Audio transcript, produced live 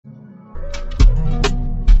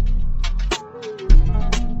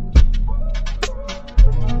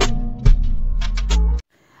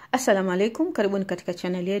Assalamu alaikum, karibuni katika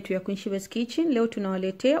channel yetu ya Kusonga's Kitchen. Leo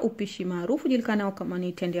tunawaletea upishi maarufu julikanao kama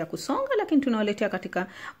ni tende ya kusonga, lakini tunawaletea katika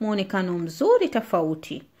muonekano mzuri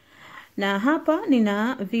tofauti. Na hapa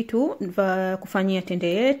nina vitu vya kufanyia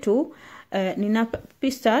tende yetu. Nina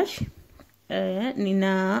pistachio,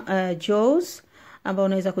 nina jaws ambao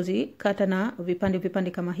unaweza kuzikata na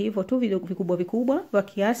vipande kama hivyo tu vikubwa vya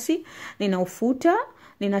kiasi. Nina ufuta,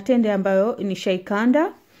 nina tende ambayo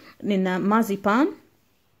nishaikanda, nina marzipan,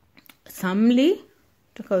 samli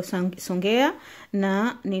tutakayosongea,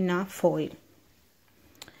 na nina foil.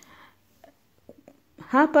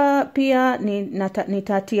 Hapa pia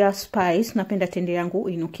nitatia spice. Napenda tende yangu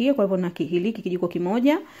inukie, kwa hivyo na hiliki kijiko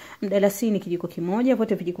kimoja, mdalasini kijiko kimoja,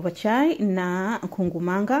 vote vijiko vya chai, na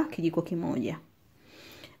kungumanga kijiko kimoja.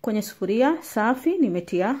 Kwenye sufuria safi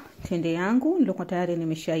nimetia tende yangu nilikuwa tayari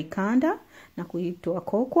nimeshaikanda na kuitoa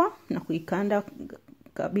kokwa na kuikanda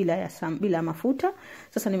bila mafuta.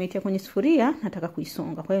 Sasa nimetia kwenye sufuria, nataka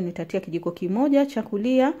kuisonga. Kwa hiyo nitatia kijiko kimoja cha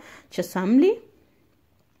kulia cha samli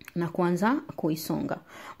na kuanza kuisonga.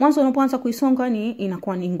 Mwanzo unapoanza kuisonga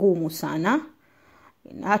inakuwa ni ngumu sana.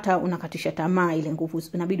 Hata unakatisha tamaa, ile nguvu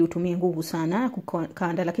inabidi utumie nguvu sana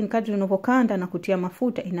kukanda, lakini kadri unavyokanda na kutia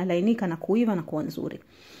mafuta inalainika na kuiva na kuwa nzuri.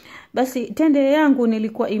 Basi tende yangu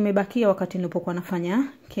nilikuwa imebakia wakati nilipokuwa nafanya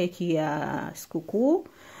keki ya sikukuu.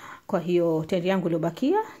 Kwa hiyo tende yangu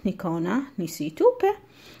iliyobakia nikaona nisitupe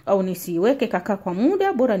au nisiweke kaka kwa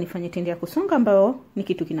muda, bora nifanye tende ya kusonga ambayo ni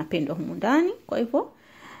kitu kinapendwa humu ndani. Kwa hivyo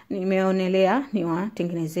nimeonelea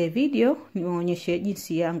niwatengenezee video niwaonyeshe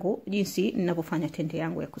jinsi ninavyofanya tende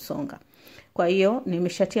yangu ya kusonga. Kwa hiyo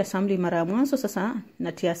nimeshatia samli mara ya mwanzo, sasa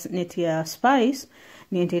natia spice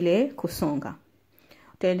niendelee kusonga.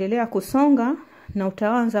 Utaendelea kusonga na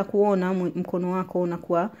utaanza kuona mkono wako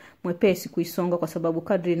unakuwa mwepesi kuisonga, kwa sababu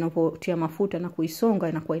kadri unavyotia mafuta na kuisonga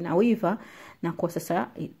inakuwa inawiva na kwa sasa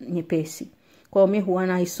nyepesi. Kwa hiyo mimi huwa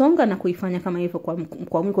naisonga na kuifanya kama hivyo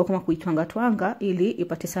kwa mwiko, kama kuitwanga ili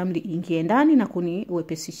ipate samli ingie ndani na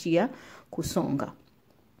kuniwepesishia kusonga.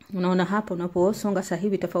 Unaona hapo unaposonga sasa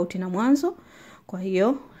hivi tofauti na mwanzo. Kwa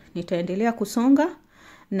hiyo nitaendelea kusonga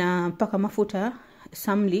na mpaka mafuta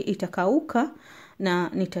samli itakauka na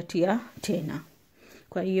nitatia tena.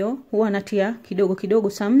 Kwa hiyo huwa natia kidogo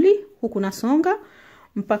samli huku nasonga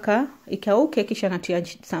mpaka ikauke, kisha natia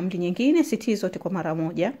samli nyingine, sitii zote kwa mara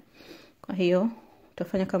moja. Kwa hiyo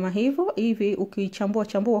utafanya kama hivyo hivi,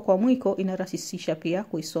 ukichambua kwa mwiko inarahisisha pia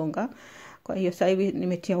kuisonga. Kwa hiyo sasa hivi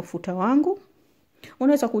nimetia ufuta wangu.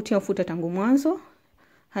 Unaweza kutia ufuta tangu mwanzo,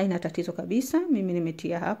 haina tatizo kabisa. Mimi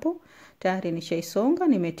nimetia hapo tayari nishaisonga.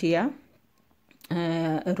 Nimetia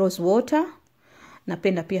rose water.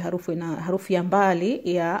 Napenda pia harufu ya mbali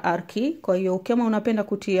ya arki. Kwa hiyo kama unapenda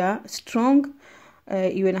kutia strong,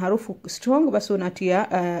 iwe na harufu strong, basi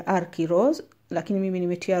unatia arki rose. Lakini mimi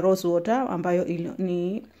nimetia rose water ambayo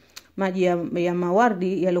ni maji ya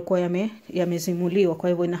mawardi yaliokuwa yamezimuliwa. Kwa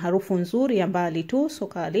hivyo ina harufu nzuri ya mbali tu,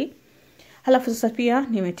 sokali. Halafu sasa pia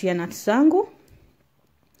nimetia nuts zangu.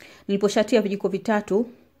 Niliposhatia vijiko vitatu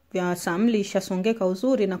vya samli ishasongeka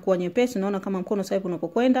uzuri na kuwa nyepesi. Naona kama mkono sasa hivi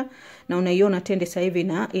unapokwenda na unaiona tende sasa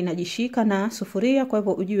hivi inajishika na sufuria. Kwa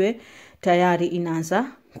hivyo ujue tayari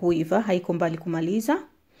inaanza kuiva, haiko mbali kumaliza.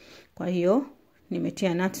 Kwa hiyo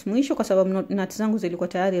nimetia nuts mwisho kwa sababu nuts zangu zilikuwa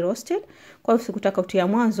tayari roasted. Kwa hivyo sikutaka kutia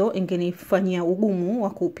mwanzo, ingenifanyia ugumu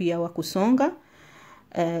wa kusonga.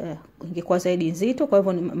 Ingekuwa zaidi nzito. Kwa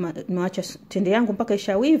hivyo nimeacha tende yangu mpaka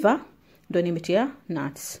ishawiva ndio nimetia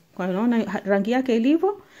nuts. Kwa hiyo unaona rangi yake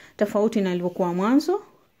ilivyo tofauti na ilivyokuwa mwanzo.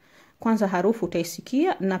 Kwanza harufu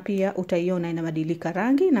utaisikia na pia utaiona inabadilika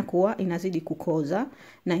rangi na kuwa inazidi kukoza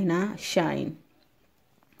na ina shine.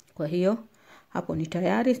 Kwa hiyo hapo ni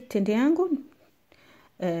tayari tende yangu.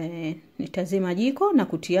 Nitazima jiko na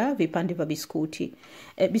kutia vipande vya biskuti.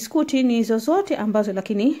 Biskuti ni hizo zote ambazo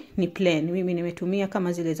lakini ni plain. Mimi nimetumia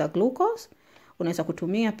kama zile za glucose. Unaweza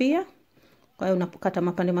kutumia pia. Kwa hiyo unapokata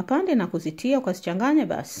mapande na kuzitia ukazichanganya,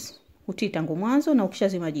 basi utii tangu mwanzo na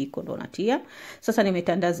ukishazima jiko ndo unatia. Sasa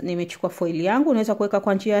nimechukua foil yangu. Unaweza kuweka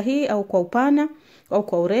kwa njia hii au kwa upana au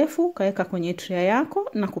kwa urefu, kaweka kwenye tray yako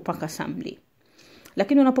na kupaka samli.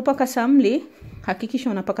 Lakini unapopaka samli hakikisha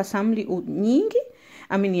unapaka samli nyingi,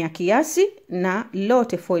 ya kiasi, na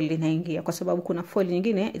lote foil linaingia, kwa sababu kuna foil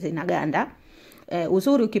nyingine zinaganda.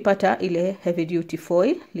 Uzuri ukipata ile heavy duty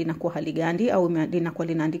foil linakuwa haligandi au linakuwa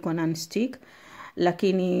linaandikwa non stick.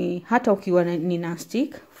 Lakini hata ukiwa ni non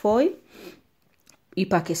stick foil,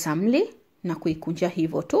 ipake samli na kuikunja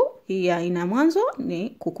hivyo tu. Hii ina mwanzo ni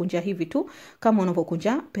kukunja hivi tu kama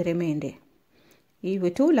unavyokunja peremende hivyo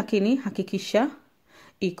tu, lakini hakikisha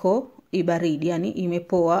iko ibaridi, yani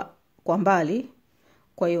imepoa kwa mbali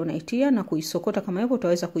Kwa hiyo unaitia na kuisokota kama hivyo,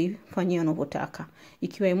 utaweza kuifanyia unavyotaka.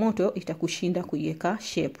 Ikiwa moto itakushinda kuiweka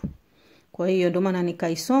shape. Kwa hiyo ndio maana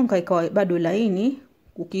nikaisonga ikawa bado laini.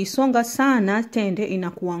 Ukiisonga sana tende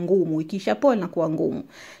inakuwa ngumu, ikishapoa inakuwa ngumu.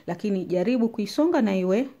 Lakini jaribu kuisonga na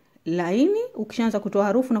iwe laini. Ukishaanza kutoa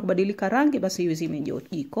harufu na kubadilika rangi, basi iwe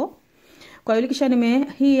zimejiko. Kwa hiyo kisha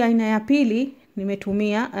hii aina ya pili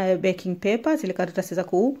nimetumia baking paper, zile karatasi za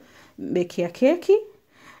kubekia keki.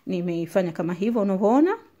 Nimeifanya kama hivyo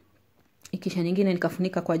unavyoona. Ikisha nyingine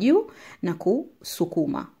nikafunika kwa juu na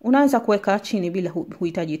kusukuma. Unaweza kuweka chini bila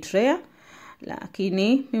huhitaji tray,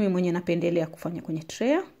 lakini mimi mwenyewe napendelea kufanya kwenye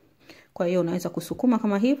tray. Kwa hiyo unaweza kusukuma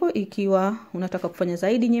kama hivyo. Ikiwa unataka kufanya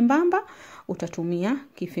zaidi nyembamba, utatumia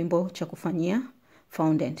kifimbo cha kufanyia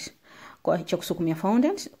fondant, cha kusukumia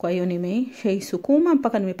fondant. Kwa hiyo nimeisukuma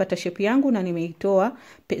mpaka nimepata shape yangu na nimeitoa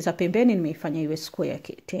za pembeni, nimeifanya iwe square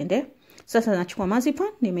tende. Sasa nachukua marzipan,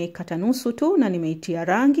 nimeikata nusu tu na nimeitia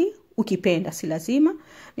rangi. Ukipenda, si lazima.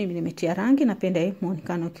 Mimi nimetia rangi, napenda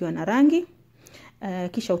muonekano ukiwa na rangi.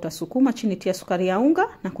 Kisha utasukuma chini, tia sukari ya unga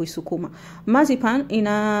na kuisukuma. Marzipan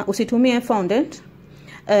usitumie fondant.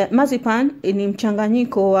 Marzipan ni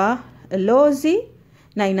mchanganyiko wa lozi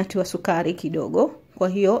na inatiwa sukari kidogo. Kwa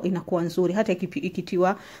hiyo inakuwa nzuri hata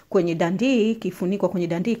ikitiwa kwenye dandi, kifunikwa kwenye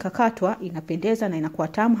dandi kakatwa, inapendeza na inakuwa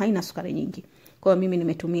tamu, haina sukari nyingi. Kwa hiyo mimi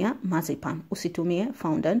nimetumia marzipan. Usitumie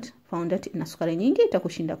fondant. Fondant ina sukari nyingi,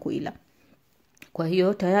 itakushinda kuila. Kwa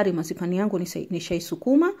hiyo tayari marzipan yangu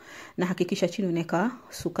nishaisukuma, na hakikisha chini unaweka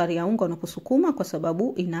sukari ya unga unaposukuma kwa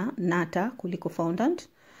sababu ina nata kuliko fondant.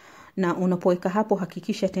 Na unapoweka hapo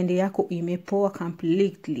hakikisha tende yako imepoa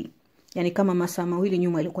completely. Yaani kama masaa mawili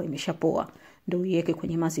nyuma ilikuwa imeshapoa, ndio uiweke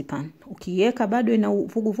kwenye marzipan. Ukiweka bado ina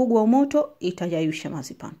vuguvugu wa moto, itayayusha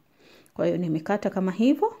marzipan. Kwa hiyo nimekata kama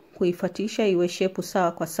hivyo, kuifuatisha iwe shape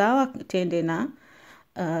sawa kwa sawa tende na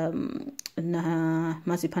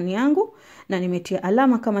marzipan yangu, na nimetia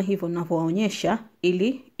alama kama hivyo ninavyoonyesha,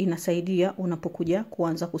 ili inasaidia unapokuja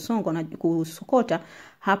kuanza kusonga na kusokota,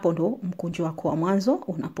 hapo ndo mkunjo wako wa mwanzo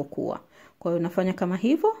unapokuwa. Kwa hiyo nafanya kama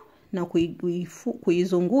hivyo na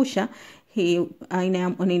kuizungusha hii aina ya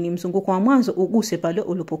mzunguko wa mwanzo uguse pale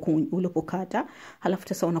ulipokata, halafu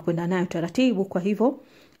sasa unakwenda nayo taratibu. Kwa hivyo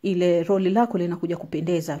ile roli lako linakuja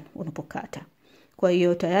kupendeza unapokata. Kwa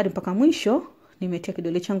hiyo tayari mpaka mwisho nimetia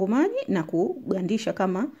kidole changu maji na kugandisha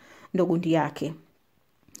kama ndo gundi yake.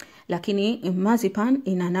 Lakini marzipan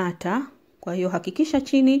inanata, kwa hiyo hakikisha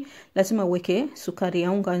chini lazima uweke sukari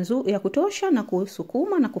ya unga ya kutosha na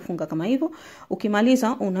kusukuma na kufunga kama hivyo.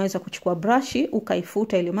 Ukimaliza unaweza kuchukua brush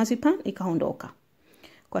ukaifuta ile marzipan ikaondoka.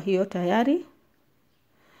 Kwa hiyo tayari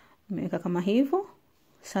nimeweka kama hivyo.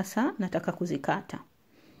 Sasa nataka kuzikata.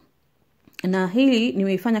 Na hili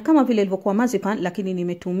nimeifanya kama vile ilivyokuwa marzipan, lakini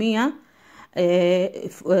nimetumia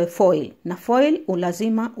foil. Na foil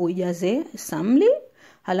lazima uijaze samli,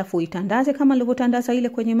 halafu uitandaze kama nilivyotandaza ile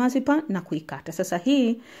kwenye marzipan na kuikata. Sasa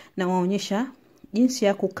hii nawaonyesha jinsi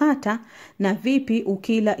ya kukata na vipi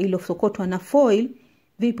ukila iliyosokotwa na foil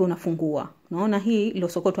vipi unafungua. Unaona hii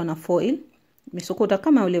iliyosokotwa na foil imesokota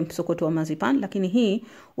kama ule msokoto wa marzipan, lakini hii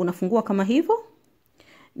unafungua kama hivyo.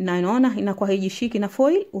 Na unaona inakuwa haijishiki na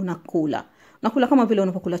foil, unakula kama vile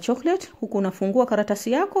unapokula chocolate, huku unafungua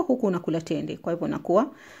karatasi yako, huku unakula tende. Kwa hivyo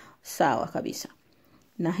inakuwa sawa kabisa.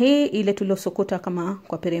 Na hii ile tuliyosokota kama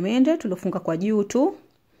kwa peremende, tulofunga kwa juu tu,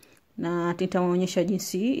 na nitawaonyesha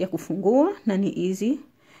jinsi ya kufungua, na ni easy.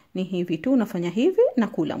 Ni hivi tu, unafanya hivi na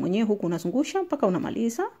kula mwenyewe, huku unazungusha mpaka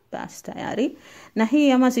unamaliza, basi tayari. Na hii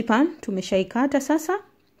ya marzipan tumeshaikata sasa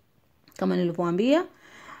kama nilivyowaambia.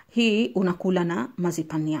 Hii unakula na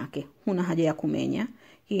marzipan yake, huna haja ya kumenya.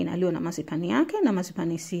 Hii inaliwa na marzipan yake, na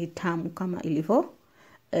marzipan si tamu kama ilivyo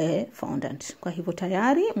fondant. Kwa hivyo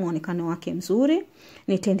tayari muonekano wake mzuri.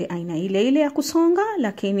 Ni tende aina ile ile ya kusonga,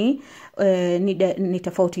 lakini ni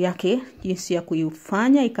tofauti yake jinsi ya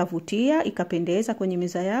kuifanya ikavutia, ikapendeza kwenye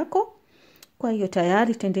meza yako. Kwa hiyo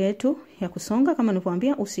tayari tende yetu ya kusonga, kama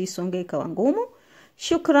nilivyowaambia, usisonge ikawa ngumu.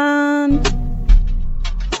 Shukran.